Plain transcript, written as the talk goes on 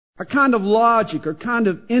a kind of logic or kind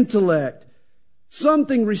of intellect,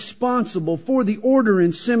 something responsible for the order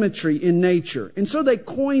and symmetry in nature. And so they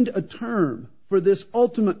coined a term for this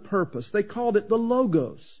ultimate purpose. They called it the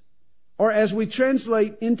Logos, or as we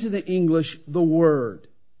translate into the English, the Word.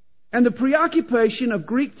 And the preoccupation of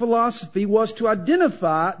Greek philosophy was to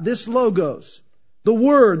identify this Logos, the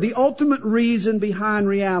Word, the ultimate reason behind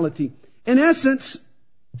reality. In essence,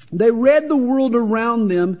 they read the world around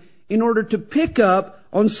them in order to pick up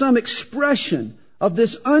on some expression of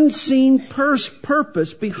this unseen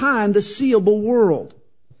purpose behind the seeable world.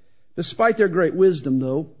 Despite their great wisdom,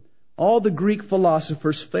 though, all the Greek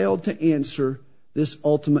philosophers failed to answer this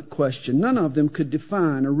ultimate question. None of them could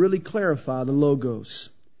define or really clarify the Logos.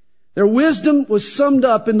 Their wisdom was summed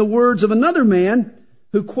up in the words of another man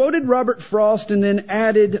who quoted Robert Frost and then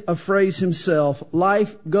added a phrase himself,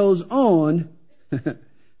 "Life goes on."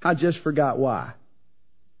 I just forgot why.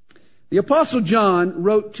 The Apostle John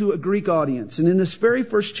wrote to a Greek audience, and in this very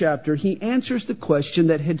first chapter, he answers the question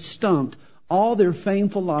that had stumped all their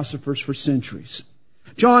famed philosophers for centuries.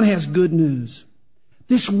 John has good news.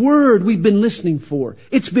 This word we've been listening for,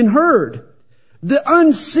 it's been heard. The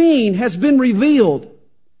unseen has been revealed.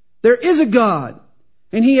 There is a God,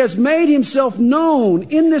 and He has made Himself known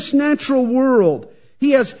in this natural world.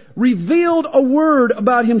 He has revealed a word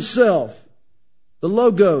about Himself. The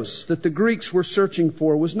Logos that the Greeks were searching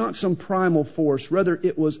for was not some primal force. Rather,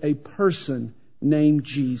 it was a person named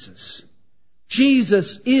Jesus.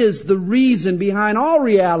 Jesus is the reason behind all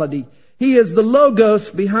reality. He is the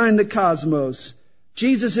Logos behind the cosmos.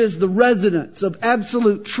 Jesus is the residence of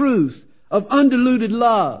absolute truth, of undiluted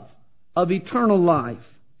love, of eternal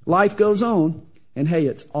life. Life goes on, and hey,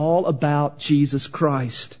 it's all about Jesus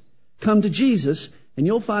Christ. Come to Jesus, and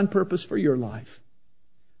you'll find purpose for your life.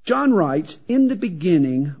 John writes, "In the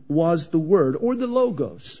beginning was the Word," or the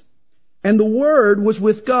Logos. "And the Word was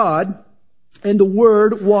with God, and the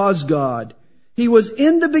Word was God. He was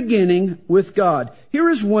in the beginning with God." Here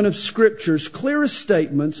is one of Scripture's clearest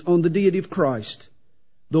statements on the deity of Christ.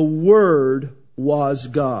 The Word was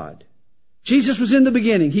God. Jesus was in the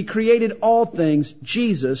beginning. He created all things.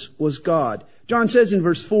 Jesus was God. John says in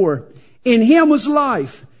verse 4, "In Him was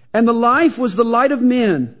life, and the life was the light of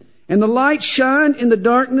men. And the light shined in the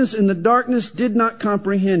darkness, and the darkness did not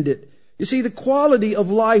comprehend it." You see, the quality of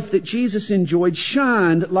life that Jesus enjoyed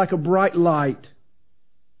shined like a bright light.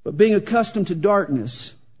 But being accustomed to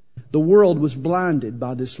darkness, the world was blinded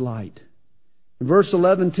by this light. Verse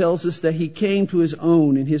 11 tells us that He came to His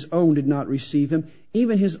own, and His own did not receive Him.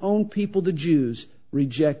 Even His own people, the Jews,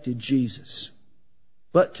 rejected Jesus.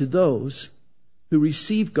 But to those who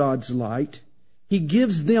receive God's light, He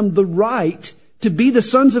gives them the right to be the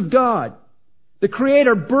sons of God. The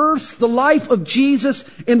Creator births the life of Jesus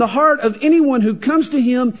in the heart of anyone who comes to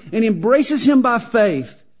Him and embraces Him by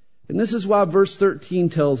faith. And this is why verse 13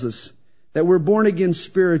 tells us that we're born again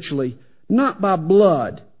spiritually, not by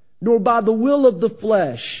blood, nor by the will of the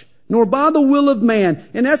flesh, nor by the will of man.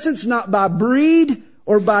 In essence, not by breed,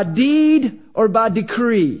 or by deed, or by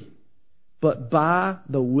decree, but by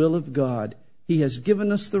the will of God. He has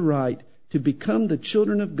given us the right to become the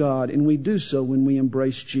children of God, and we do so when we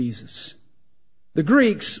embrace Jesus. The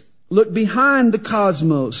Greeks looked behind the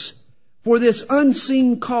cosmos for this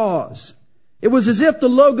unseen cause. It was as if the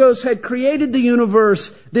Logos had created the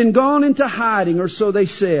universe, then gone into hiding, or so they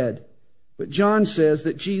said. But John says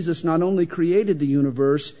that Jesus not only created the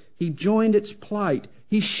universe, He joined its plight.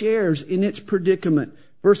 He shares in its predicament.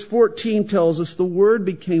 Verse 14 tells us the Word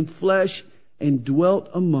became flesh and dwelt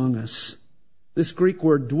among us. This Greek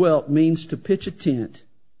word dwelt means to pitch a tent.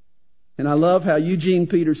 And I love how Eugene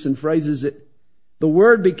Peterson phrases it. The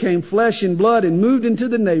Word became flesh and blood and moved into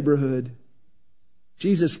the neighborhood.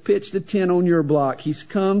 Jesus pitched a tent on your block. He's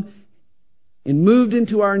come and moved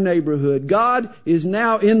into our neighborhood. God is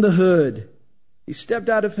now in the hood. He stepped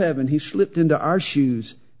out of heaven. He slipped into our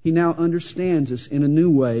shoes. He now understands us in a new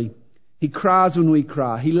way. He cries when we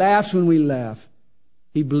cry. He laughs when we laugh.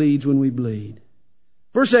 He bleeds when we bleed.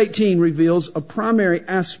 Verse 18 reveals a primary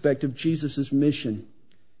aspect of Jesus' mission.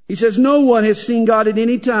 He says, "No one has seen God at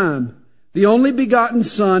any time. The only begotten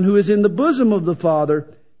Son, who is in the bosom of the Father,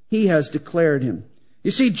 He has declared Him."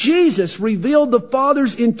 You see, Jesus revealed the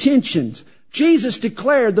Father's intentions. Jesus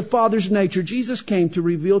declared the Father's nature. Jesus came to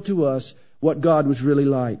reveal to us what God was really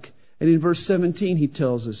like. And in verse 17 He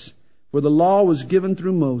tells us, "For the law was given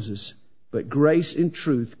through Moses, but grace and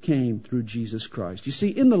truth came through Jesus Christ." You see,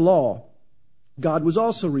 in the law, God was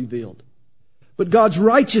also revealed. But God's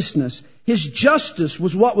righteousness, His justice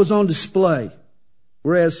was what was on display.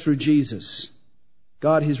 Whereas through Jesus,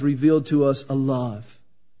 God has revealed to us a love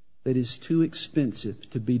that is too expensive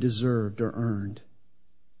to be deserved or earned.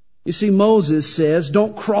 You see, Moses says,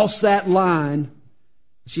 don't cross that line.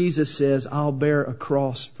 Jesus says, I'll bear a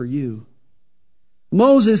cross for you.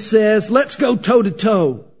 Moses says, let's go toe to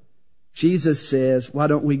toe. Jesus says, why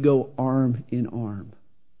don't we go arm in arm?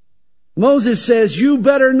 Moses says, you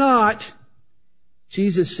better not.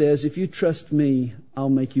 Jesus says, if you trust me, I'll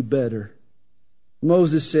make you better.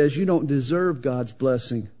 Moses says, you don't deserve God's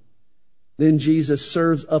blessing. Then Jesus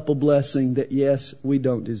serves up a blessing that, yes, we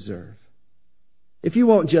don't deserve. If you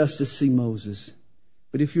want justice, see Moses.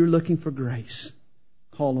 But if you're looking for grace,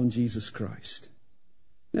 call on Jesus Christ.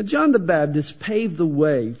 Now, John the Baptist paved the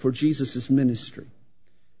way for Jesus' ministry.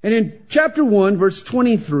 And in chapter 1, verse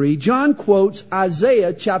 23, John quotes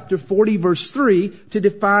Isaiah chapter 40, verse 3 to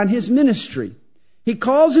define his ministry. He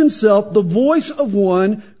calls himself the voice of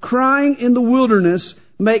one crying in the wilderness,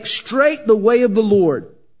 make straight the way of the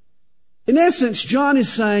Lord. In essence, John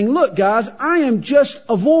is saying, look, guys, I am just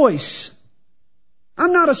a voice.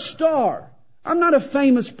 I'm not a star. I'm not a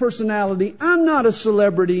famous personality. I'm not a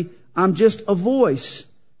celebrity. I'm just a voice.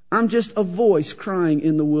 I'm just a voice crying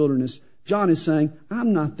in the wilderness. John is saying,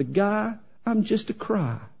 I'm not the guy. I'm just a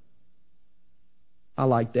cry. I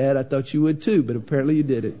like that. I thought you would too, but apparently you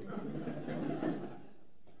did it.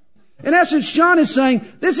 In essence, John is saying,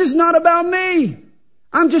 this is not about me.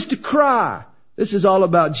 I'm just a cry. This is all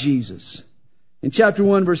about Jesus. In chapter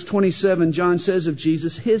 1, verse 27, John says of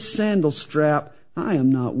Jesus, his sandal strap, I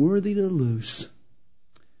am not worthy to loose.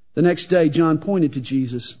 The next day, John pointed to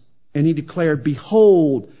Jesus and he declared,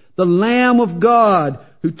 behold, the Lamb of God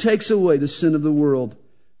who takes away the sin of the world.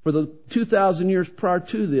 For the 2,000 years prior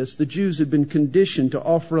to this, the Jews had been conditioned to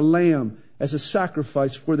offer a lamb as a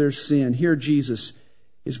sacrifice for their sin. Here Jesus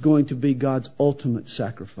is going to be God's ultimate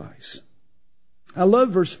sacrifice. I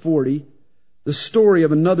love verse 40, the story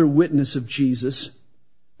of another witness of Jesus.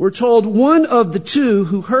 We're told one of the two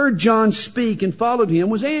who heard John speak and followed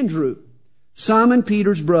him was Andrew, Simon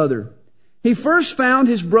Peter's brother. He first found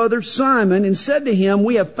his brother Simon and said to him,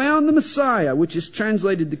 we have found the Messiah, which is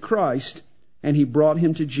translated the Christ, and he brought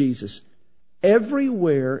him to Jesus.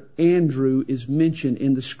 Everywhere Andrew is mentioned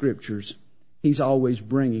in the Scriptures, he's always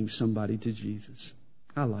bringing somebody to Jesus.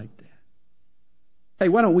 I like that. Hey,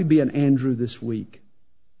 why don't we be an Andrew this week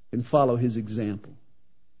and follow his example?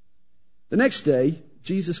 The next day,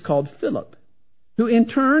 Jesus called Philip, who in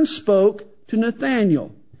turn spoke to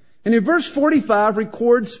Nathanael. And in verse 45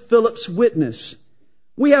 records Philip's witness.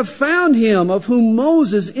 We have found him of whom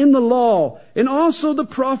Moses in the law and also the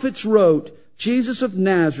prophets wrote, Jesus of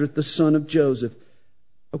Nazareth, the son of Joseph.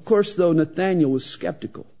 Of course, though, Nathanael was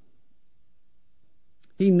skeptical.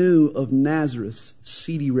 He knew of Nazareth's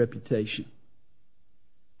seedy reputation.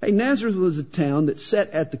 Hey, Nazareth was a town that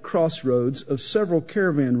sat at the crossroads of several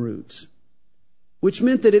caravan routes, which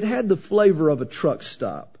meant that it had the flavor of a truck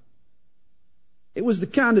stop. It was the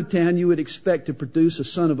kind of town you would expect to produce a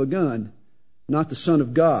son of a gun, not the Son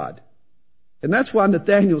of God. And that's why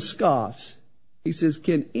Nathanael scoffs. He says,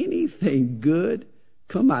 can anything good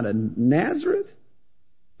come out of Nazareth?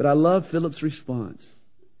 But I love Philip's response.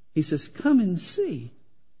 He says, come and see.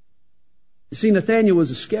 You see, Nathanael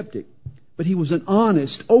was a skeptic, but he was an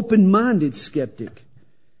honest, open-minded skeptic.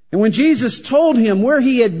 And when Jesus told him where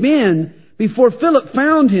he had been before Philip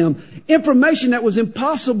found him, information that was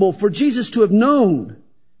impossible for Jesus to have known,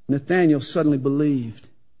 Nathanael suddenly believed,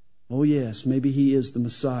 oh yes, maybe he is the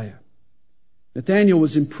Messiah. Nathanael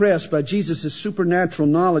was impressed by Jesus' supernatural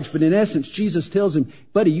knowledge, but in essence, Jesus tells him,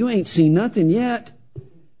 buddy, you ain't seen nothing yet.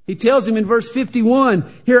 He tells him in verse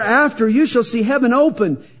 51, hereafter you shall see heaven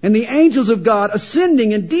open and the angels of God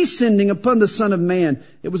ascending and descending upon the Son of Man.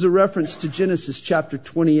 It was a reference to Genesis chapter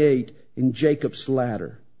 28 in Jacob's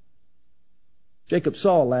ladder. Jacob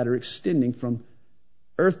saw a ladder extending from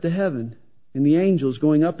earth to heaven and the angels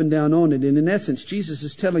going up and down on it. And in essence, Jesus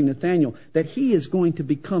is telling Nathanael that he is going to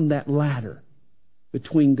become that ladder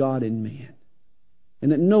between God and man,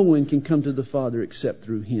 and that no one can come to the Father except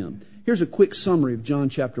through him. Here's a quick summary of John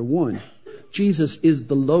chapter 1. Jesus is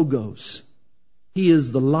the Logos. He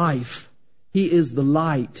is the life. He is the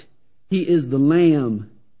light. He is the Lamb.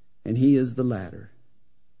 And he is the ladder.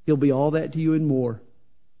 He'll be all that to you and more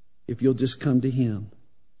if you'll just come to him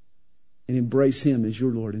and embrace him as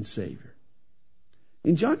your Lord and Savior.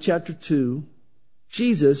 In John chapter 2,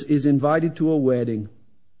 Jesus is invited to a wedding.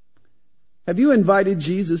 Have you invited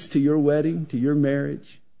Jesus to your wedding, to your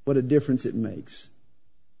marriage? What a difference it makes.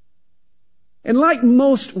 And like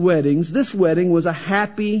most weddings, this wedding was a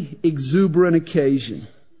happy, exuberant occasion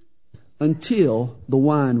until the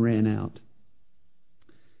wine ran out.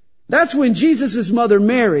 That's when Jesus' mother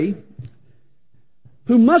Mary,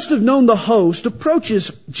 who must have known the host,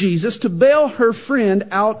 approaches Jesus to bail her friend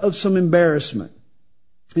out of some embarrassment.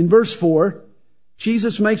 In verse 4,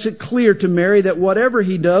 Jesus makes it clear to Mary that whatever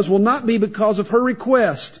he does will not be because of her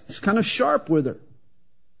request. It's kind of sharp with her.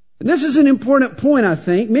 And this is an important point, I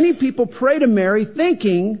think. Many people pray to Mary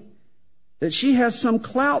thinking that she has some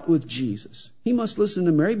clout with Jesus. He must listen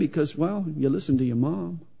to Mary because, well, you listen to your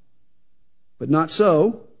mom. But not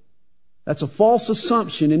so. That's a false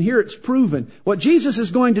assumption, and here it's proven. What Jesus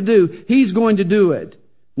is going to do, he's going to do it,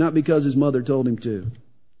 not because his mother told him to.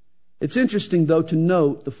 It's interesting, though, to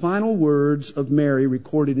note the final words of Mary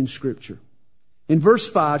recorded in Scripture. In verse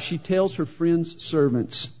 5, she tells her friends'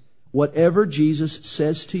 servants, "Whatever Jesus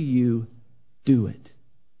says to you, do it."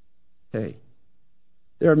 Hey,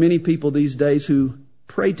 there are many people these days who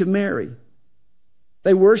pray to Mary.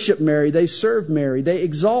 They worship Mary, they serve Mary, they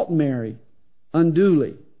exalt Mary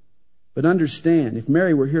unduly. But understand, if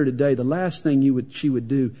Mary were here today, the last thing she would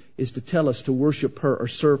do is to tell us to worship her or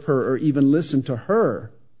serve her or even listen to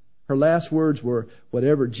her. Her last words were,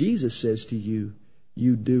 "Whatever Jesus says to you,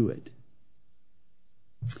 you do it."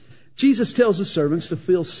 Jesus tells the servants to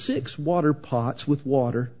fill 6 water pots with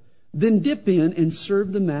water, then dip in and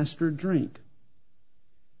serve the master a drink.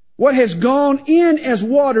 What has gone in as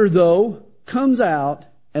water, though, comes out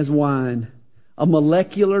as wine. A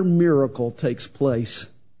molecular miracle takes place.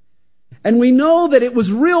 And we know that it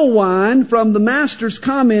was real wine from the master's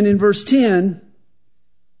comment in verse 10.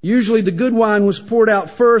 Usually the good wine was poured out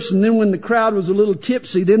first, and then when the crowd was a little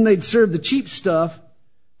tipsy, then they'd serve the cheap stuff.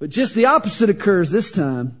 But just the opposite occurs this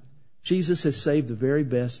time. Jesus has saved the very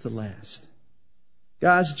best to last.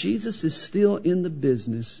 Guys, Jesus is still in the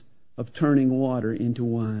business of turning water into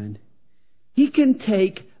wine. He can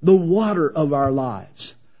take the water of our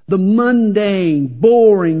lives, the mundane,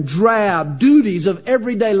 boring, drab duties of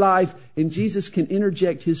everyday life, and Jesus can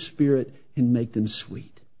interject His Spirit and make them sweet.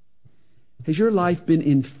 Has your life been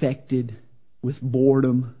infected with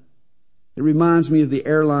boredom? It reminds me of the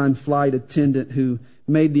airline flight attendant who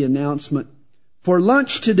made the announcement, "For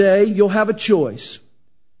lunch today, you'll have a choice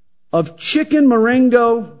of chicken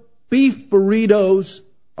Marengo, beef burritos,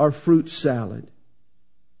 or fruit salad."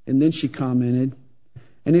 And then she commented,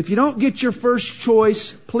 "And if you don't get your first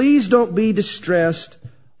choice, please don't be distressed.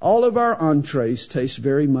 All of our entrees taste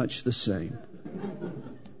very much the same."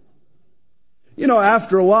 You know,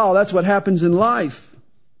 after a while, that's what happens in life.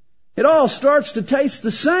 It all starts to taste the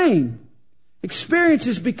same.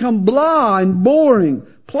 Experiences become blah and boring.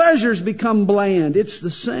 Pleasures become bland. It's the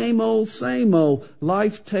same old, same old.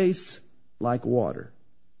 Life tastes like water.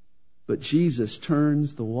 But Jesus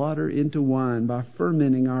turns the water into wine by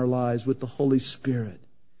fermenting our lives with the Holy Spirit.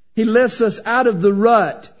 He lifts us out of the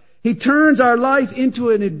rut. He turns our life into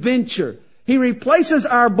an adventure. He replaces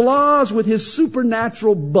our blahs with His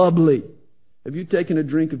supernatural bubbly. Have you taken a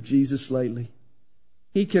drink of Jesus lately?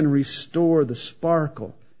 He can restore the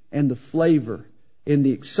sparkle and the flavor and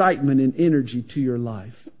the excitement and energy to your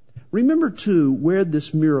life. Remember, too, where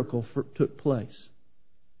this miracle took place.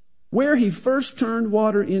 Where He first turned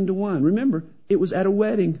water into wine. Remember, it was at a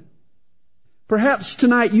wedding. Perhaps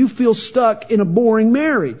tonight you feel stuck in a boring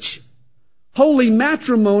marriage. Holy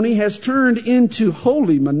matrimony has turned into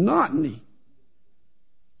holy monotony.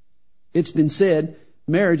 It's been said,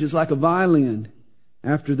 marriage is like a violin.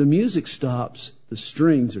 After the music stops, the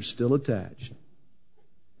strings are still attached.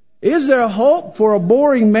 Is there a hope for a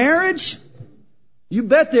boring marriage? You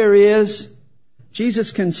bet there is.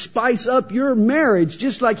 Jesus can spice up your marriage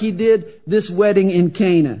just like He did this wedding in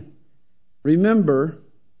Cana. Remember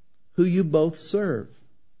who you both serve.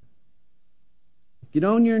 Get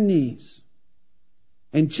on your knees.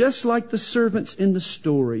 And just like the servants in the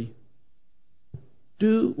story,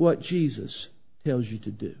 do what Jesus tells you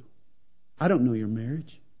to do. I don't know your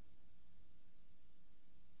marriage.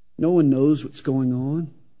 No one knows what's going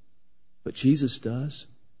on, but Jesus does.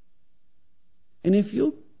 And if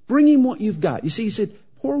you'll bring Him what you've got. You see, He said,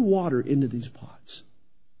 pour water into these pots.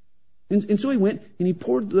 And so He went and they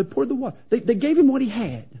poured the water. They gave Him what He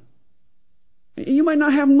had. And you might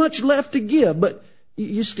not have much left to give, but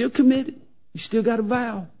you're still committed. You still got a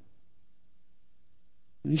vow.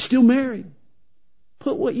 And you're still married.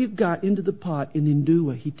 Put what you've got into the pot and then do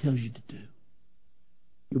what He tells you to do.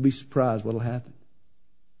 You'll be surprised what will happen.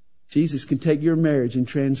 Jesus can take your marriage and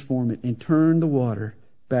transform it and turn the water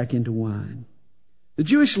back into wine. The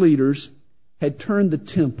Jewish leaders had turned the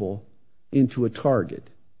temple into a target.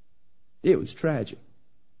 It was tragic.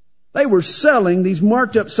 They were selling these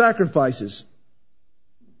marked up sacrifices.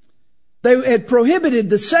 They had prohibited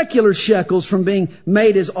the secular shekels from being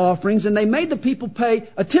made as offerings, and they made the people pay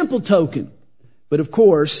a temple token. But of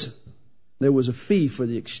course, there was a fee for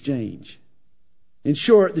the exchange. In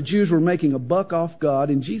short, the Jews were making a buck off God,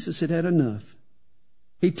 and Jesus had had enough.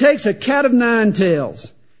 He takes a cat of nine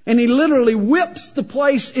tails, And He literally whips the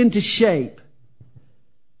place into shape.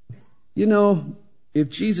 You know, if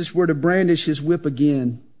Jesus were to brandish His whip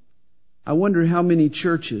again, I wonder how many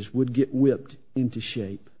churches would get whipped into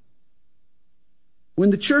shape. When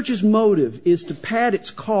the church's motive is to pad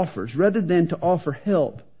its coffers rather than to offer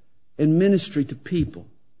help and ministry to people,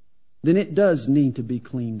 then it does need to be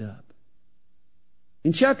cleaned up.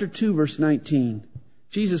 In chapter 2, verse 19,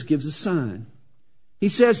 Jesus gives a sign. He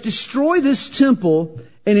says, "Destroy this temple,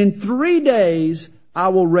 and in 3 days I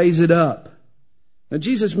will raise it up." Now,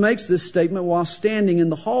 Jesus makes this statement while standing in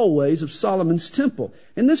the hallways of Solomon's temple.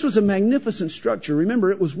 And this was a magnificent structure. Remember,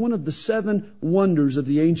 it was one of the 7 wonders of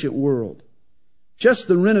the ancient world. Just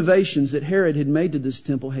the renovations that Herod had made to this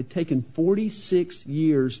temple had taken 46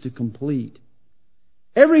 years to complete.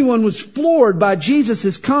 Everyone was floored by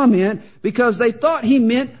Jesus' comment because they thought He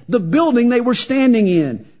meant the building they were standing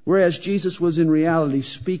in, whereas Jesus was in reality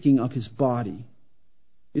speaking of His body.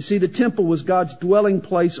 You see, the temple was God's dwelling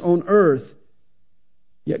place on earth.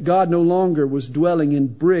 Yet God no longer was dwelling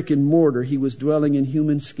in brick and mortar. He was dwelling in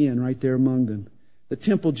human skin right there among them. The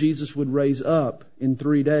temple Jesus would raise up in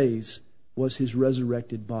 3 days was His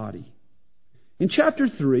resurrected body. In chapter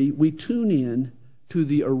 3, we tune in to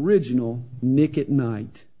the original Nick at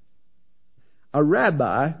Night. A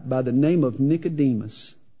rabbi by the name of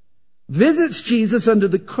Nicodemus visits Jesus under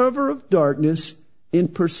the cover of darkness in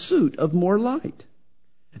pursuit of more light.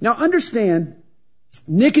 Now understand,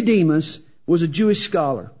 Nicodemus was a Jewish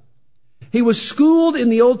scholar. He was schooled in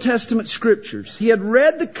the Old Testament scriptures. He had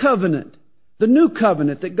read the covenant, the new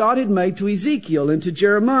covenant that God had made to Ezekiel and to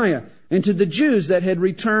Jeremiah and to the Jews that had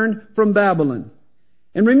returned from Babylon.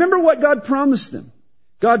 And remember what God promised them.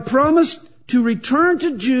 God promised to return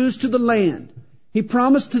to Jews to the land. He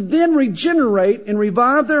promised to then regenerate and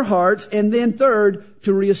revive their hearts, and then third,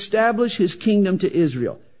 to reestablish His kingdom to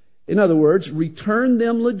Israel. In other words, return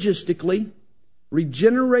them logistically,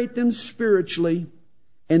 regenerate them spiritually,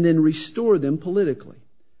 and then restore them politically.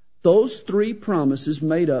 Those 3 promises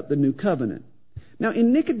made up the new covenant. Now,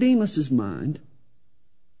 in Nicodemus's mind,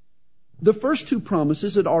 the first 2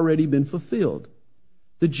 promises had already been fulfilled.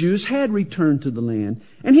 The Jews had returned to the land,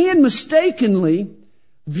 and he had mistakenly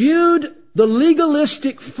viewed the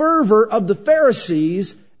legalistic fervor of the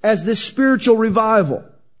Pharisees as this spiritual revival.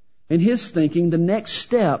 In his thinking, the next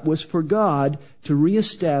step was for God to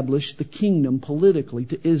reestablish the kingdom politically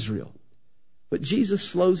to Israel. But Jesus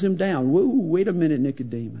slows him down. Whoa, wait a minute,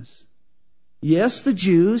 Nicodemus. Yes, the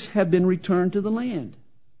Jews have been returned to the land.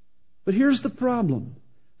 But here's the problem.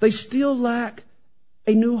 They still lack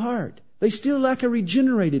a new heart. They still lack a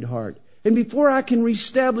regenerated heart. And before I can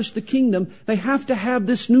reestablish the kingdom, they have to have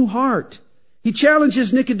this new heart. He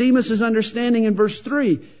challenges Nicodemus' understanding in verse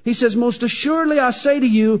 3. He says, "Most assuredly I say to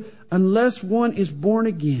you, unless one is born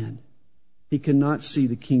again, he cannot see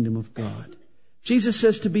the kingdom of God." Jesus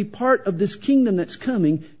says to be part of this kingdom that's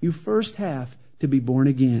coming, you first have to be born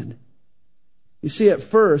again. You see, at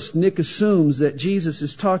first, Nick assumes that Jesus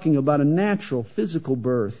is talking about a natural, physical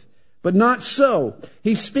birth. But not so.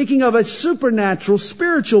 He's speaking of a supernatural,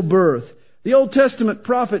 spiritual birth. The Old Testament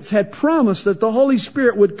prophets had promised that the Holy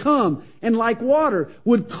Spirit would come and, like water,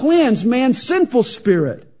 would cleanse man's sinful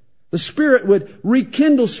spirit. The Spirit would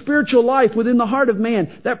rekindle spiritual life within the heart of man.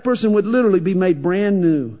 That person would literally be made brand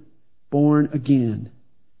new, born again.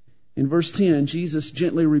 In verse 10, Jesus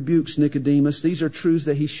gently rebukes Nicodemus. These are truths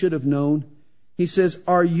that he should have known. He says,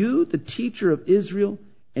 "Are you the teacher of Israel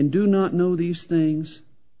and do not know these things?"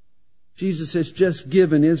 Jesus has just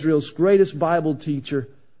given Israel's greatest Bible teacher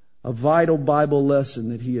a vital Bible lesson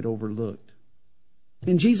that he had overlooked.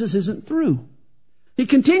 And Jesus isn't through. He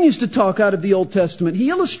continues to talk out of the Old Testament. He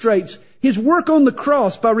illustrates His work on the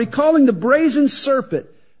cross by recalling the brazen serpent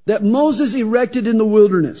that Moses erected in the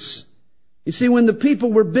wilderness. You see, when the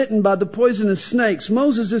people were bitten by the poisonous snakes,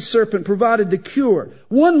 Moses' serpent provided the cure.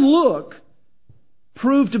 One look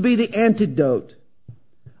proved to be the antidote.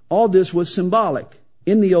 All this was symbolic.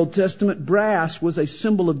 In the Old Testament, brass was a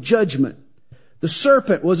symbol of judgment. The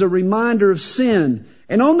serpent was a reminder of sin.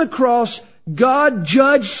 And on the cross, God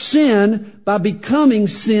judged sin by becoming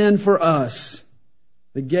sin for us.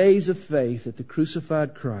 The gaze of faith at the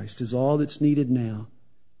crucified Christ is all that's needed now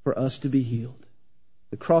for us to be healed.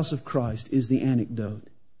 The cross of Christ is the antidote.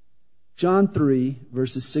 John 3,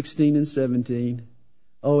 verses 16 and 17.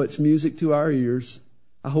 Oh, it's music to our ears.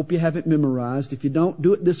 I hope you have it memorized. If you don't,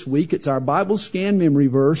 do it this week. It's our Bible Scan memory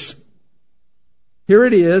verse. Here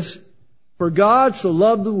it is. "For God so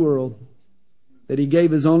loved the world that He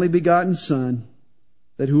gave His only begotten Son,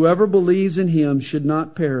 that whoever believes in Him should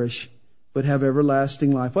not perish, but have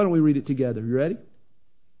everlasting life." Why don't we read it together? You ready?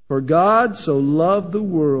 "For God so loved the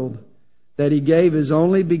world that He gave His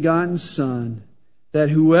only begotten Son, that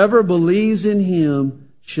whoever believes in Him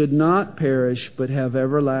should not perish, but have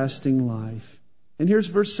everlasting life. And here's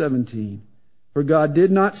verse 17. For God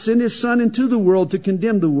did not send His Son into the world to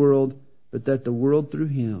condemn the world, but that the world through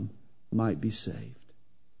Him might be saved.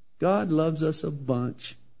 God loves us a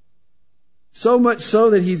bunch. So much so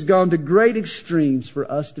that He's gone to great extremes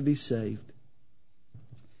for us to be saved.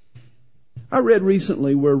 I read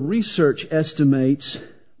recently where research estimates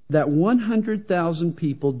that 100,000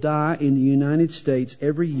 people die in the United States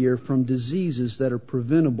every year from diseases that are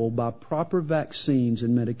preventable by proper vaccines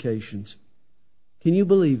and medications. Can you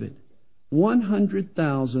believe it?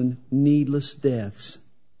 100,000 needless deaths.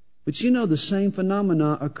 But you know, the same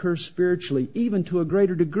phenomena occur spiritually, even to a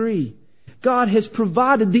greater degree. God has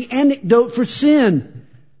provided the antidote for sin.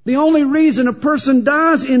 The only reason a person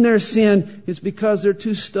dies in their sin is because they're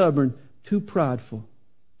too stubborn, too prideful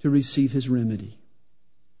to receive His remedy.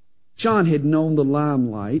 John had known the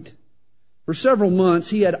limelight. For several months,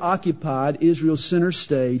 he had occupied Israel's center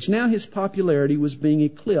stage. Now his popularity was being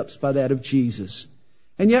eclipsed by that of Jesus.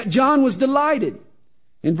 And yet John was delighted.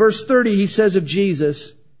 In verse 30, he says of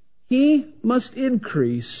Jesus, He must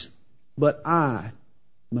increase, but I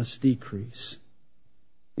must decrease.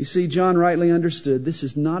 You see, John rightly understood this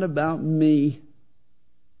is not about me.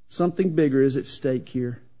 Something bigger is at stake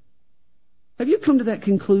here. Have you come to that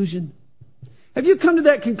conclusion? Have you come to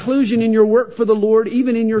that conclusion in your work for the Lord,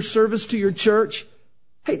 even in your service to your church?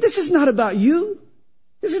 Hey, this is not about you.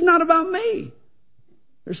 This is not about me.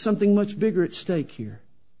 There's something much bigger at stake here.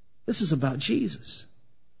 This is about Jesus.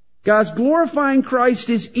 Guys, glorifying Christ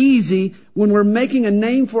is easy when we're making a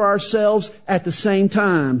name for ourselves at the same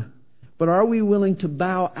time. But are we willing to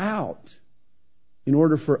bow out in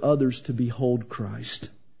order for others to behold Christ?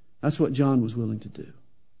 That's what John was willing to do.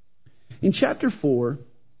 In chapter 4,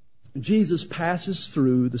 Jesus passes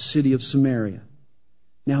through the city of Samaria.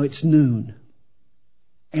 Now it's noon,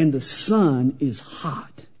 and the sun is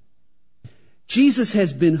hot. Jesus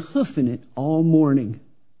has been hoofing it all morning,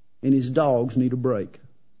 and His dogs need a break.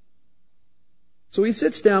 So He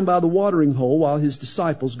sits down by the watering hole while His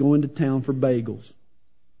disciples go into town for bagels.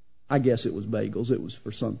 I guess it was bagels. It was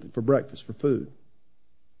for something, for breakfast, for food.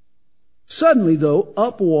 Suddenly, though,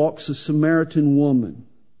 up walks a Samaritan woman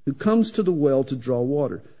who comes to the well to draw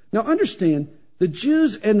water. Now understand, the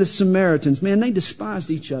Jews and the Samaritans, man, they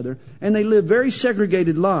despised each other, and they lived very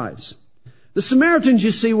segregated lives. The Samaritans,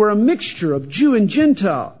 you see, were a mixture of Jew and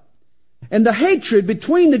Gentile. And the hatred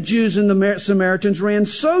between the Jews and the Samaritans ran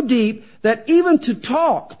so deep that even to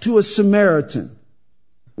talk to a Samaritan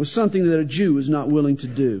was something that a Jew was not willing to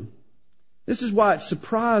do. This is why it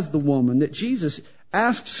surprised the woman that Jesus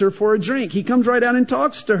asks her for a drink. He comes right out and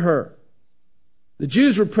talks to her. The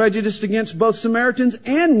Jews were prejudiced against both Samaritans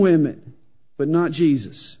and women, but not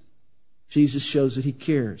Jesus. Jesus shows that He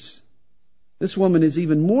cares. This woman is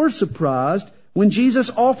even more surprised when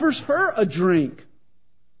Jesus offers her a drink.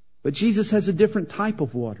 But Jesus has a different type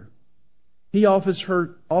of water. He offers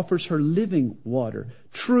her living water,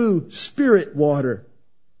 true spirit water.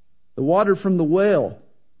 The water from the well.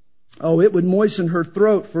 Oh, it would moisten her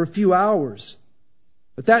throat for a few hours.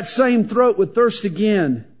 But that same throat would thirst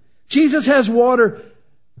again. Jesus has water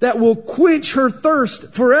that will quench her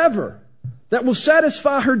thirst forever, that will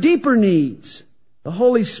satisfy her deeper needs. The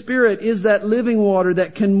Holy Spirit is that living water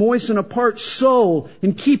that can moisten a parched soul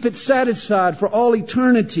and keep it satisfied for all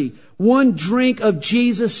eternity. One drink of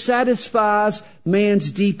Jesus satisfies man's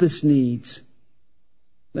deepest needs.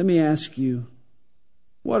 Let me ask you,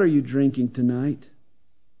 what are you drinking tonight?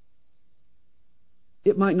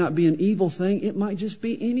 It might not be an evil thing. It might just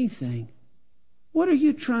be anything. What are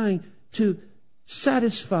you trying to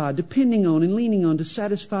satisfy, depending on and leaning on to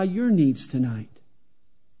satisfy your needs tonight?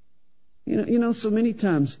 You know, so many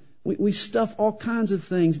times we stuff all kinds of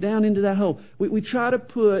things down into that hole. We try to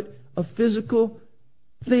put a physical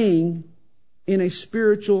thing in a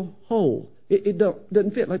spiritual hole. It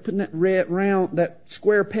doesn't fit, like putting that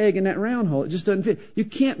square peg in that round hole. It just doesn't fit. You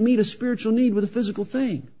can't meet a spiritual need with a physical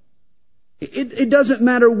thing. It doesn't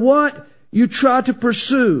matter what you try to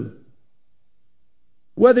pursue.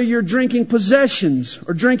 Whether you're drinking possessions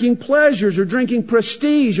or drinking pleasures or drinking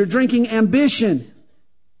prestige or drinking ambition,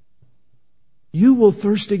 you will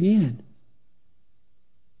thirst again.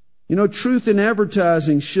 You know, truth in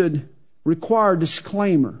advertising should require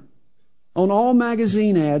disclaimer on all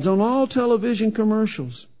magazine ads, on all television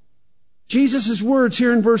commercials. Jesus' words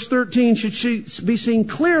here in verse 13 should be seen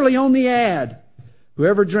clearly on the ad.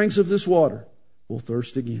 Whoever drinks of this water will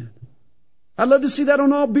thirst again. I'd love to see that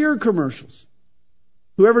on all beer commercials.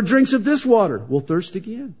 Whoever drinks of this water will thirst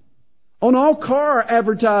again. On all car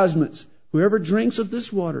advertisements, whoever drinks of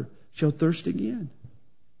this water shall thirst again.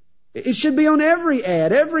 It should be on every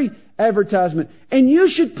ad, every advertisement. And you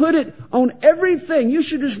should put it on everything. You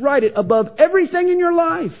should just write it above everything in your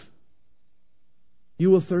life. You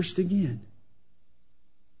will thirst again.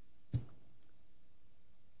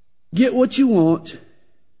 Get what you want,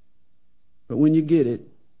 but when you get it,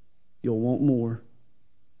 you'll want more.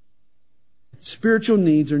 Spiritual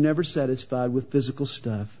needs are never satisfied with physical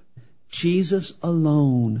stuff. Jesus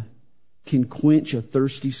alone can quench a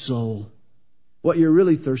thirsty soul. What you're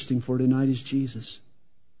really thirsting for tonight is Jesus.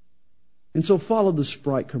 And so follow the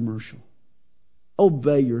Sprite commercial.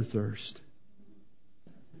 Obey your thirst.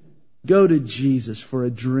 Go to Jesus for a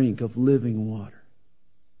drink of living water.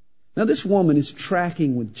 Now this woman is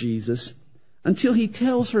tracking with Jesus until He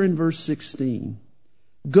tells her in verse 16,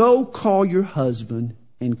 go call your husband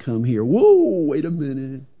and come here. Whoa, wait a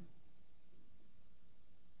minute.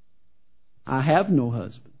 I have no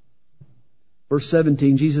husband. Verse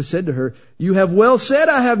 17, Jesus said to her, you have well said,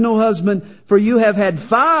 I have no husband, for you have had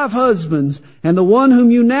 5 husbands, and the one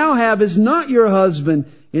whom you now have is not your husband,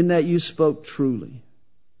 in that you spoke truly.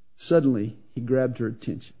 Suddenly, He grabbed her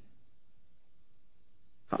attention.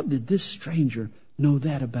 How did this stranger know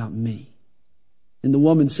that about me? And the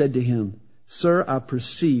woman said to Him, Sir, I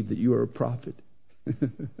perceive that you are a prophet.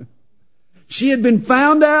 She had been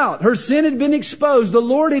found out. Her sin had been exposed. The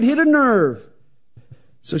Lord had hit a nerve.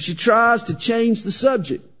 So she tries to change the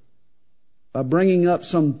subject by bringing up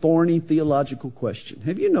some thorny theological question.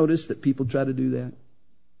 Have you noticed that people try to do that?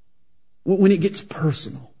 When it gets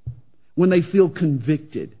personal, when they feel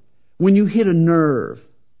convicted, when you hit a nerve,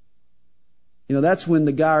 that's when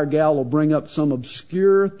the guy or gal will bring up some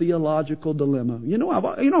obscure theological dilemma.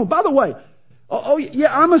 By the way,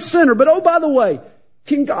 I'm a sinner, but by the way,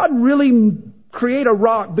 can God really create a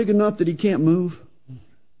rock big enough that He can't move?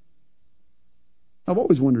 I've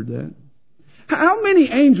always wondered that. How many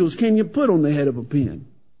angels can you put on the head of a pin?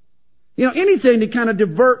 Anything to kind of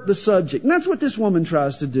divert the subject. And that's what this woman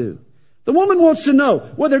tries to do. The woman wants to know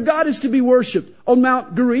whether God is to be worshipped on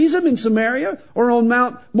Mount Gerizim in Samaria or on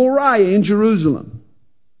Mount Moriah in Jerusalem.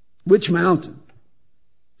 Which mountain?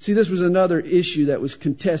 See, this was another issue that was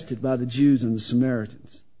contested by the Jews and the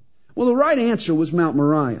Samaritans. Well, the right answer was Mount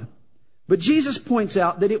Moriah. But Jesus points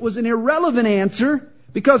out that it was an irrelevant answer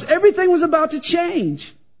because everything was about to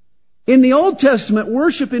change. In the Old Testament,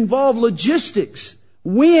 worship involved logistics.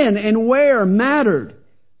 When and where mattered.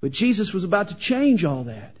 But Jesus was about to change all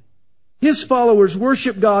that. His followers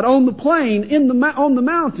worship God on the plain, on the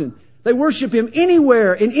mountain. They worship Him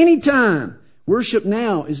anywhere and any time. Worship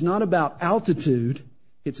now is not about altitude.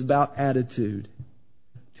 It's about attitude.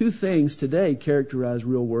 2 things today characterize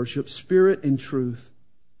real worship: spirit and truth.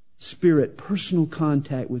 Spirit, personal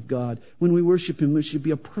contact with God. When we worship Him, it should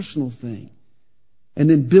be a personal thing.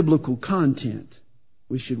 And then biblical content.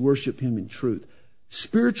 We should worship Him in truth.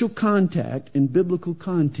 Spiritual contact and biblical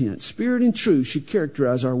content. Spirit and truth should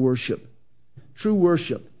characterize our worship. True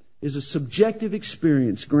worship is a subjective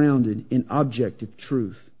experience grounded in objective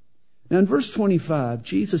truth. Now in verse 25,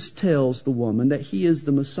 Jesus tells the woman that He is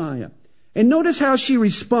the Messiah. And notice how she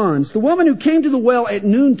responds. The woman who came to the well at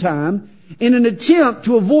noontime in an attempt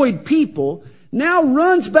to avoid people now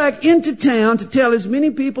runs back into town to tell as many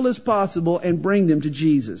people as possible and bring them to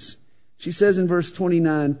Jesus. She says in verse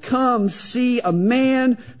 29, come see a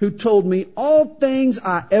man who told me all things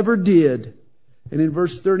I ever did. And in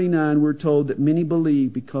verse 39, we're told that many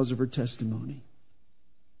believed because of her testimony.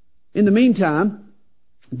 In the meantime,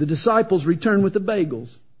 the disciples return with the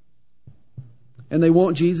bagels. And they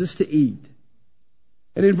want Jesus to eat.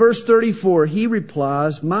 And in verse 34, He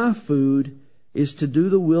replies, my food is to do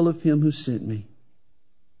the will of Him who sent me.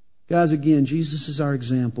 Guys, again, Jesus is our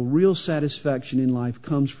example. Real satisfaction in life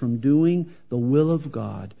comes from doing the will of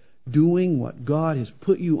God. Doing what God has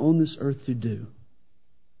put you on this earth to do.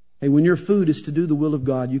 Hey, when your food is to do the will of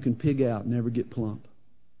God, you can pig out and never get plump.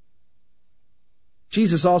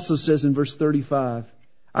 Jesus also says in verse 35,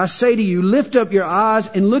 I say to you, lift up your eyes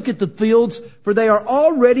and look at the fields, for they are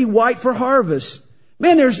already white for harvest.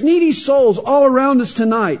 Man, there's needy souls all around us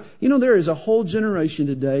tonight. There is a whole generation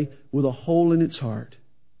today with a hole in its heart.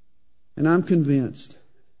 And I'm convinced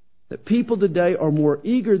that people today are more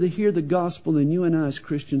eager to hear the gospel than you and I as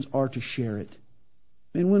Christians are to share it.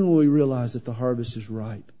 And when will we realize that the harvest is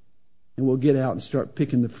ripe? And we'll get out and start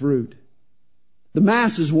picking the fruit. The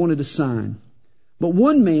masses wanted a sign. But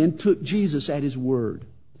one man took Jesus at His word.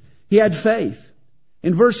 He had faith.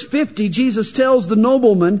 In verse 50, Jesus tells the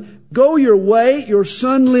nobleman, go your way, your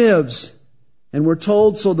son lives. And we're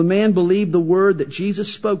told, so the man believed the word that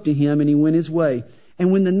Jesus spoke to him, and he went his way.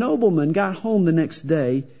 And when the nobleman got home the next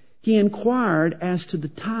day, he inquired as to the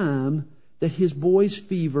time that his boy's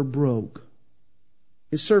fever broke.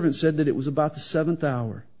 His servant said that it was about the 7th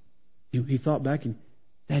hour. He thought back, and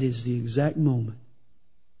that is the exact moment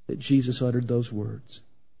that Jesus uttered those words.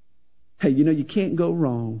 Hey, you can't go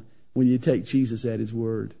wrong when you take Jesus at His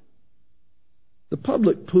word. The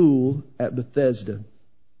public pool at Bethesda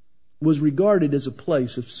was regarded as a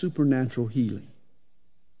place of supernatural healing.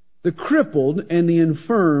 The crippled and the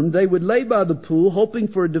infirm, they would lay by the pool hoping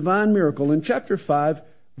for a divine miracle. In chapter 5,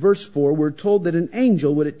 verse 4, we're told that an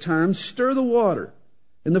angel would at times stir the water.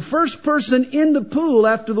 And the first person in the pool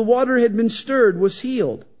after the water had been stirred was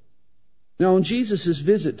healed. Now, on Jesus'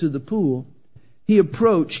 visit to the pool, He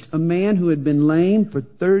approached a man who had been lame for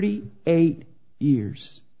 38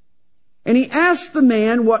 years. And He asked the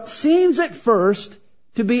man what seems at first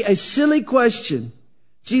to be a silly question.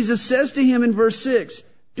 Jesus says to him in verse 6,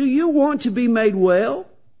 "Do you want to be made well?"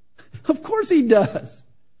 Of course he does.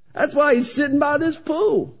 That's why he's sitting by this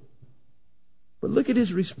pool. But look at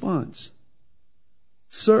his response.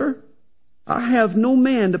 "Sir, I have no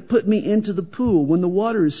man to put me into the pool when the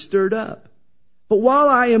water is stirred up. But while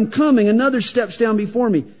I am coming, another steps down before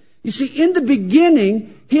me." You see, in the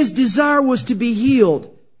beginning, his desire was to be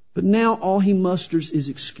healed. But now all he musters is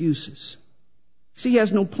excuses. See, he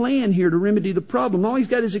has no plan here to remedy the problem. All he's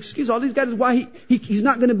got is excuse. All he's got is why he's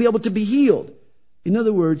not going to be able to be healed. In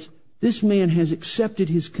other words, this man has accepted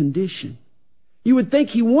his condition. You would think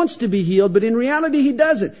he wants to be healed, but in reality he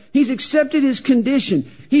doesn't. He's accepted his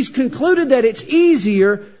condition. He's concluded that it's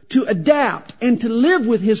easier to adapt and to live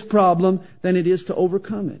with his problem than it is to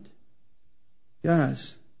overcome it.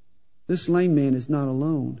 Guys, this lame man is not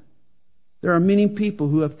alone. There are many people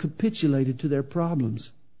who have capitulated to their problems.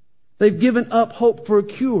 They've given up hope for a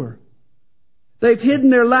cure. They've hidden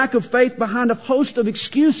their lack of faith behind a host of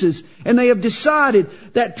excuses, and they have decided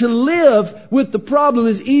that to live with the problem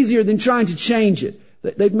is easier than trying to change it.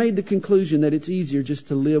 They've made the conclusion that it's easier just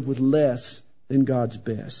to live with less than God's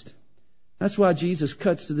best. That's why Jesus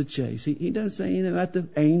cuts to the chase. He doesn't say anything about the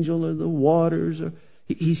angel or the waters.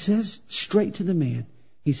 He says straight to the man.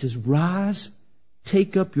 He says, "Rise,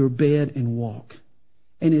 take up your bed and walk."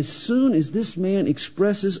 And as soon as this man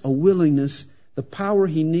expresses a willingness, the power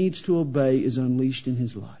he needs to obey is unleashed in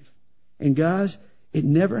his life. And guys, it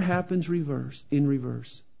never happens in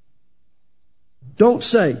reverse. Don't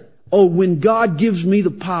say, "Oh, when God gives me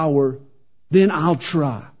the power, then I'll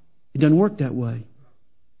try." It doesn't work that way.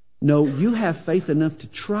 No, you have faith enough to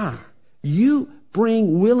try. You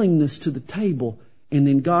bring willingness to the table, and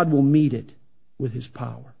then God will meet it with His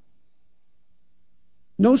power.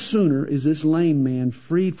 No sooner is this lame man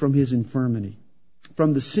freed from his infirmity,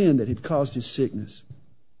 from the sin that had caused his sickness,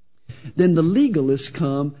 then the legalists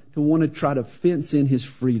come to want to try to fence in his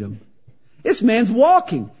freedom. This man's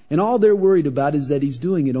walking, and all they're worried about is that he's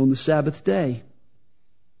doing it on the Sabbath day.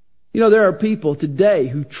 There are people today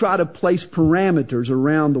who try to place parameters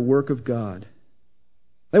around the work of God.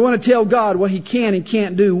 They want to tell God what He can and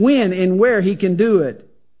can't do, when and where He can do it.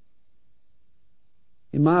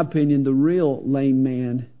 In my opinion, the real lame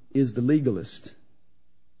man is the legalist.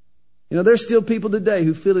 There's still people today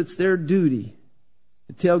who feel it's their duty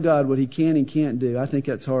to tell God what He can and can't do. I think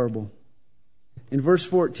that's horrible. In verse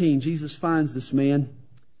 14, Jesus finds this man.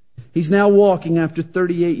 He's now walking after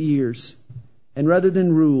 38 years. And rather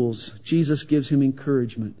than rules, Jesus gives him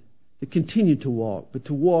encouragement to continue to walk, but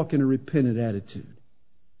to walk in a repentant attitude.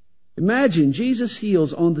 Imagine Jesus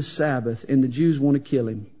heals on the Sabbath and the Jews want to kill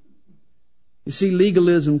Him. You see,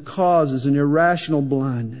 legalism causes an irrational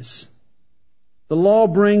blindness. The law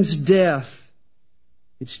brings death.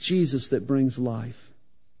 It's Jesus that brings life.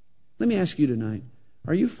 Let me ask you tonight,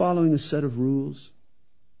 are you following a set of rules,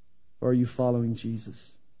 or are you following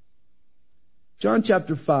Jesus? John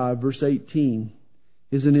chapter 5, verse 18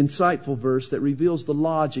 is an insightful verse that reveals the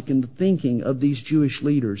logic and the thinking of these Jewish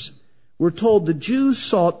leaders. We're told the Jews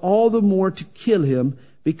sought all the more to kill Him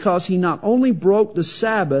because He not only broke the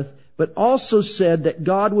Sabbath, but also said that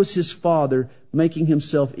God was His Father, making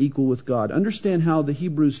Himself equal with God. Understand how the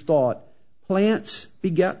Hebrews thought. Plants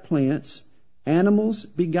begot plants, animals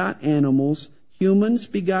begot animals, humans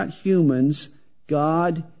begot humans,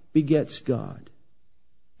 God begets God.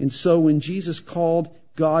 And so when Jesus called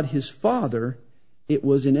God His Father, it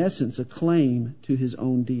was in essence a claim to His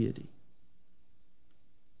own deity.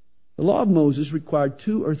 The law of Moses required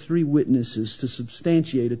 2 or 3 witnesses to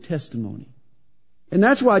substantiate a testimony. And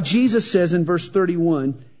that's why Jesus says in verse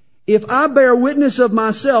 31, "If I bear witness of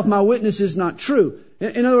myself, my witness is not true."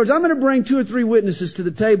 In other words, I'm going to bring 2 or 3 witnesses to the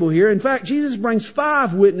table here. In fact, Jesus brings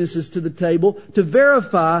 5 witnesses to the table to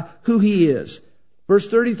verify who He is. Verse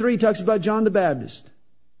 33 talks about John the Baptist.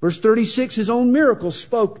 Verse 36, His own miracles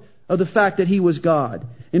spoke of the fact that He was God.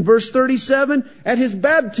 In verse 37, at His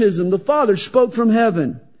baptism, the Father spoke from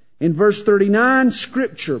heaven. In verse 39,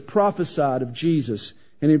 Scripture prophesied of Jesus.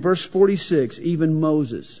 And in verse 46, even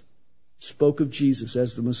Moses spoke of Jesus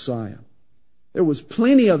as the Messiah. There was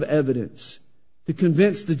plenty of evidence to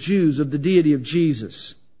convince the Jews of the deity of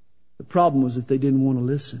Jesus. The problem was that they didn't want to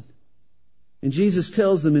listen. And Jesus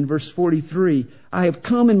tells them in verse 43, I have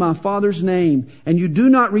come in my Father's name, and you do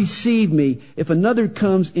not receive me. If another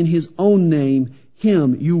comes in his own name,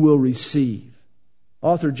 him you will receive.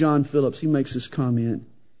 Author John Phillips, he makes this comment.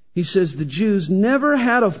 He says the Jews never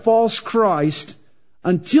had a false Christ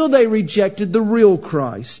until they rejected the real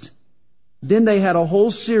Christ. Then they had a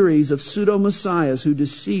whole series of pseudo-messiahs who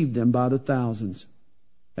deceived them by the thousands.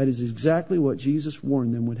 That is exactly what Jesus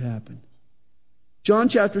warned them would happen. John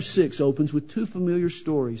chapter 6 opens with two familiar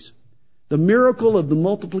stories. The miracle of the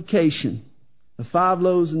multiplication, the 5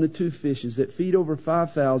 loaves and the 2 fishes that feed over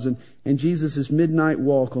 5,000, and Jesus' midnight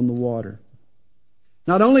walk on the water.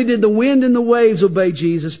 Not only did the wind and the waves obey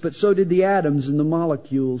Jesus, but so did the atoms and the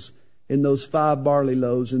molecules in those 5 barley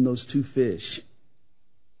loaves and those 2 fish.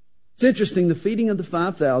 It's interesting, the feeding of the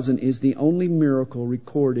 5,000 is the only miracle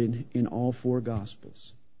recorded in all 4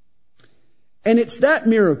 Gospels. And it's that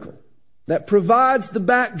miracle that provides the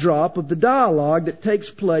backdrop of the dialogue that takes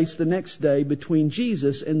place the next day between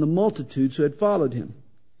Jesus and the multitudes who had followed Him.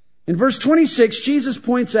 In verse 26, Jesus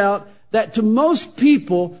points out that to most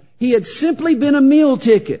people, He had simply been a meal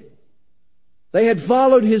ticket. They had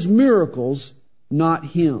followed His miracles, not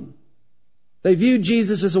Him. They viewed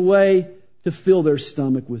Jesus as a way to fill their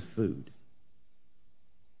stomach with food.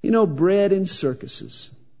 You know, bread and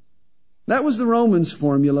circuses. That was the Romans'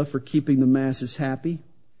 formula for keeping the masses happy.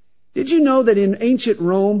 Did you know that in ancient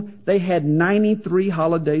Rome, they had 93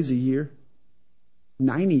 holidays a year?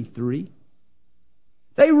 93?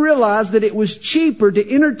 They realized that it was cheaper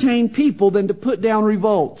to entertain people than to put down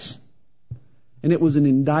revolts. And it was an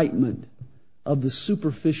indictment of the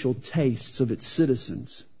superficial tastes of its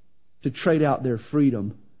citizens to trade out their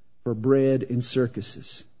freedom for bread and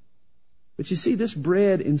circuses. But you see, this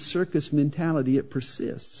bread and circus mentality, it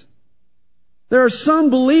persists. There are some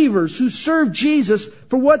believers who serve Jesus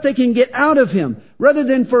for what they can get out of Him, rather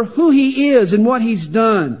than for who He is and what He's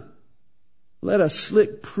done. Let a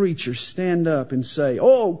slick preacher stand up and say,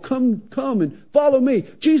 oh, come and follow me.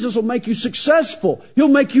 Jesus will make you successful. He'll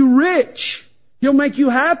make you rich. He'll make you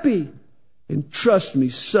happy. And trust me,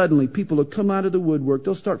 suddenly people will come out of the woodwork.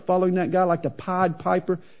 They'll start following that guy like the Pied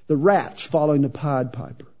Piper. The rats following the Pied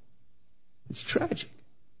Piper. It's tragic.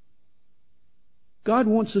 God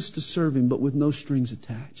wants us to serve Him, but with no strings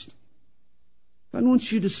attached. God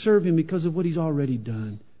wants you to serve Him because of what He's already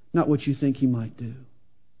done, not what you think He might do.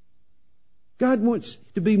 God wants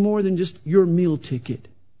to be more than just your meal ticket.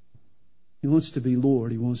 He wants to be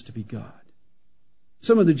Lord. He wants to be God.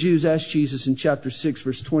 Some of the Jews asked Jesus in chapter 6,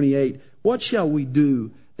 verse 28, what shall we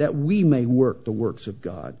do that we may work the works of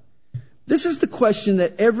God? This is the question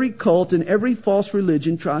that every cult and every false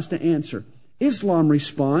religion tries to answer. Islam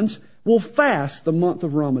responds, we'll fast the month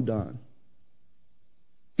of Ramadan.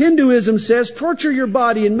 Hinduism says, torture your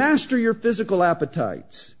body and master your physical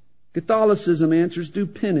appetites. Catholicism answers, do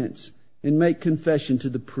penance and make confession to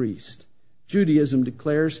the priest. Judaism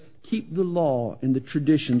declares, keep the law and the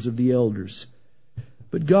traditions of the elders.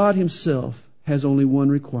 But God Himself has only one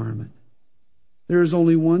requirement. There is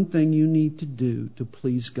only one thing you need to do to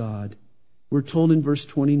please God. We're told in verse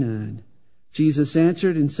 29, Jesus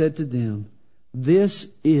answered and said to them, this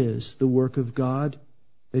is the work of God,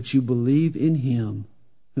 that you believe in Him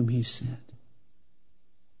whom He sent.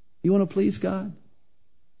 You want to please God?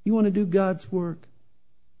 You want to do God's work?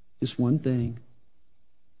 Just one thing.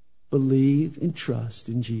 Believe and trust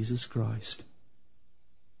in Jesus Christ.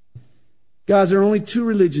 Guys, there are only 2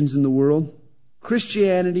 religions in the world.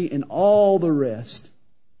 Christianity and all the rest.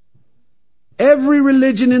 Every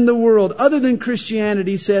religion in the world other than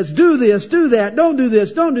Christianity says, do this, do that, don't do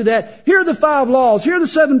this, don't do that. Here are the 5 laws. Here are the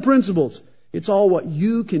 7 principles. It's all what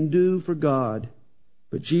you can do for God.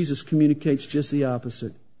 But Jesus communicates just the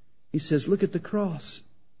opposite. He says, look at the cross.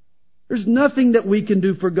 There's nothing that we can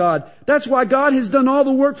do for God. That's why God has done all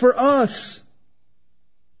the work for us.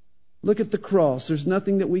 Look at the cross. There's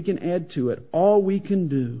nothing that we can add to it. All we can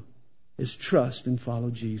do is trust and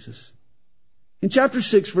follow Jesus. In chapter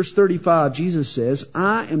 6, verse 35, Jesus says,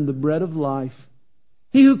 I am the bread of life.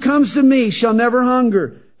 He who comes to me shall never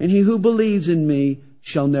hunger, and he who believes in me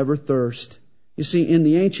shall never thirst. You see, in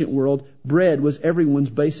the ancient world, bread was everyone's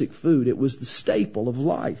basic food. It was the staple of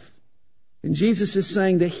life. And Jesus is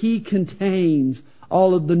saying that He contains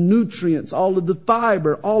all of the nutrients, all of the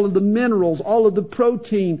fiber, all of the minerals, all of the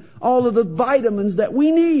protein, all of the vitamins that we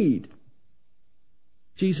need.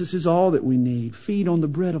 Jesus is all that we need. Feed on the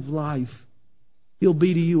bread of life. He'll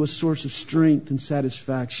be to you a source of strength and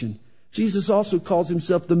satisfaction. Jesus also calls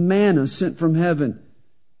himself the manna sent from heaven.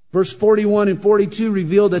 Verse 41 and 42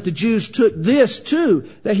 reveal that the Jews took this too,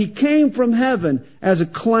 that he came from heaven, as a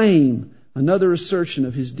claim, another assertion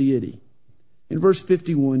of his deity. In verse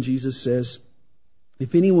 51, Jesus says,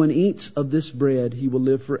 if anyone eats of this bread, he will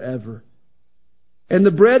live forever. And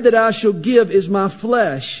the bread that I shall give is my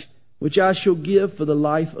flesh, which I shall give for the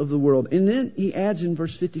life of the world. And then he adds in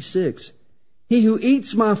verse 56, he who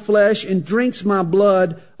eats my flesh and drinks my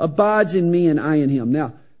blood abides in me and I in him.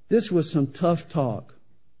 Now, this was some tough talk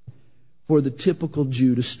for the typical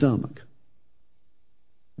Jew to stomach.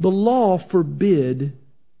 The law forbid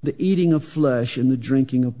the eating of flesh and the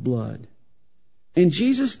drinking of blood. And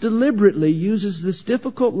Jesus deliberately uses this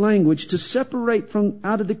difficult language to separate from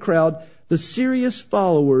out of the crowd the serious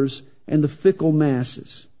followers and the fickle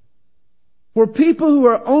masses. For people who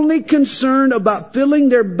are only concerned about filling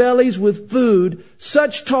their bellies with food,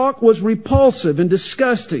 such talk was repulsive and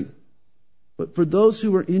disgusting. But for those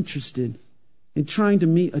who are interested in trying to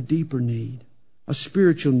meet a deeper need, a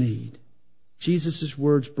spiritual need, Jesus'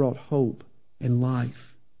 words brought hope and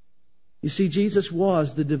life. You see, Jesus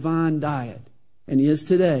was the divine diet, and he is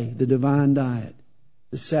today the divine diet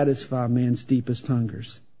to satisfy man's deepest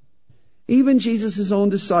hungers. Even Jesus' own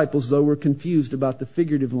disciples, though, were confused about the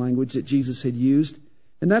figurative language that Jesus had used.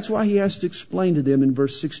 And that's why he has to explain to them in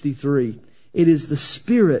verse 63. It is the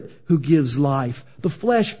Spirit who gives life. The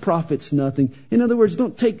flesh profits nothing. In other words,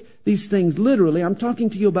 don't take these things literally. I'm talking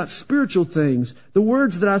to you about spiritual things. The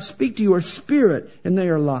words that I speak to you are spirit, and they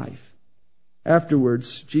are life.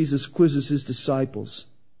 Afterwards, Jesus quizzes his disciples.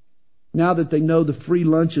 Now that they know the free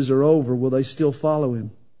lunches are over, will they still follow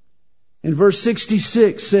him? And verse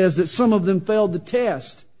 66 says that some of them failed the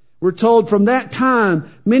test. We're told from that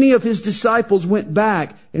time, many of his disciples went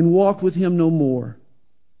back and walked with him no more.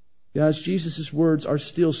 Guys, Jesus' words are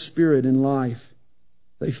still spirit and life.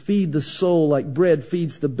 They feed the soul like bread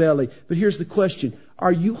feeds the belly. But here's the question.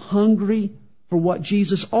 Are you hungry for what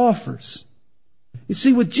Jesus offers? You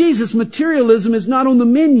see, with Jesus, materialism is not on the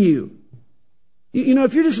menu. You know,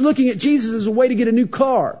 if you're just looking at Jesus as a way to get a new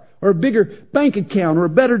car, or a bigger bank account, or a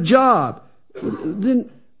better job,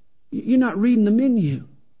 then you're not reading the menu.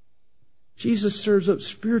 Jesus serves up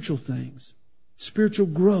spiritual things, spiritual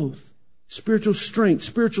growth, spiritual strength,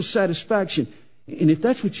 spiritual satisfaction. And if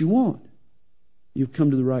that's what you want, you've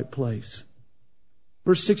come to the right place.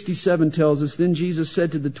 Verse 67 tells us, then Jesus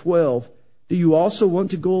said to the 12, do you also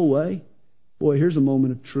want to go away? Boy, here's a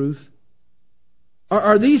moment of truth.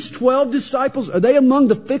 Are these 12 disciples, are they among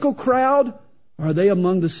the fickle crowd? Are they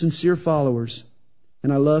among the sincere followers?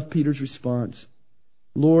 And I love Peter's response.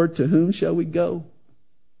 Lord, to whom shall we go?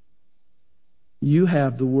 You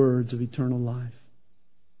have the words of eternal life.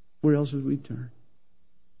 Where else would we turn?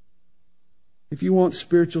 If you want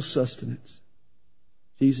spiritual sustenance,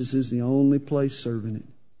 Jesus is the only place serving it.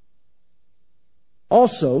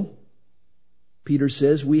 Also, Peter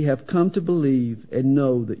says, we have come to believe and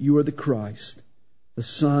know that you are the Christ, the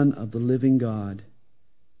Son of the living God.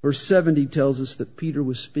 Verse 70 tells us that Peter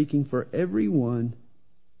was speaking for everyone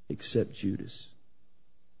except Judas.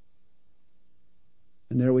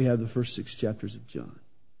 And there we have the first 6 chapters of John.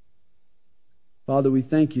 Father, we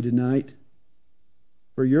thank you tonight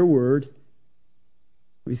for your word.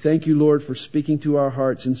 We thank you, Lord, for speaking to our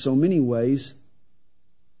hearts in so many ways.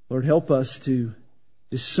 Lord, help us to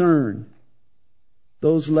discern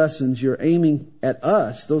those lessons you're aiming at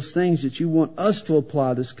us, those things that you want us to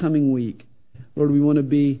apply this coming week. Lord, we want to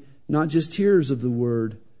be not just hearers of the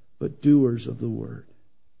word, but doers of the word.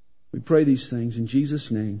 We pray these things in Jesus'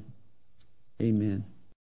 name. Amen.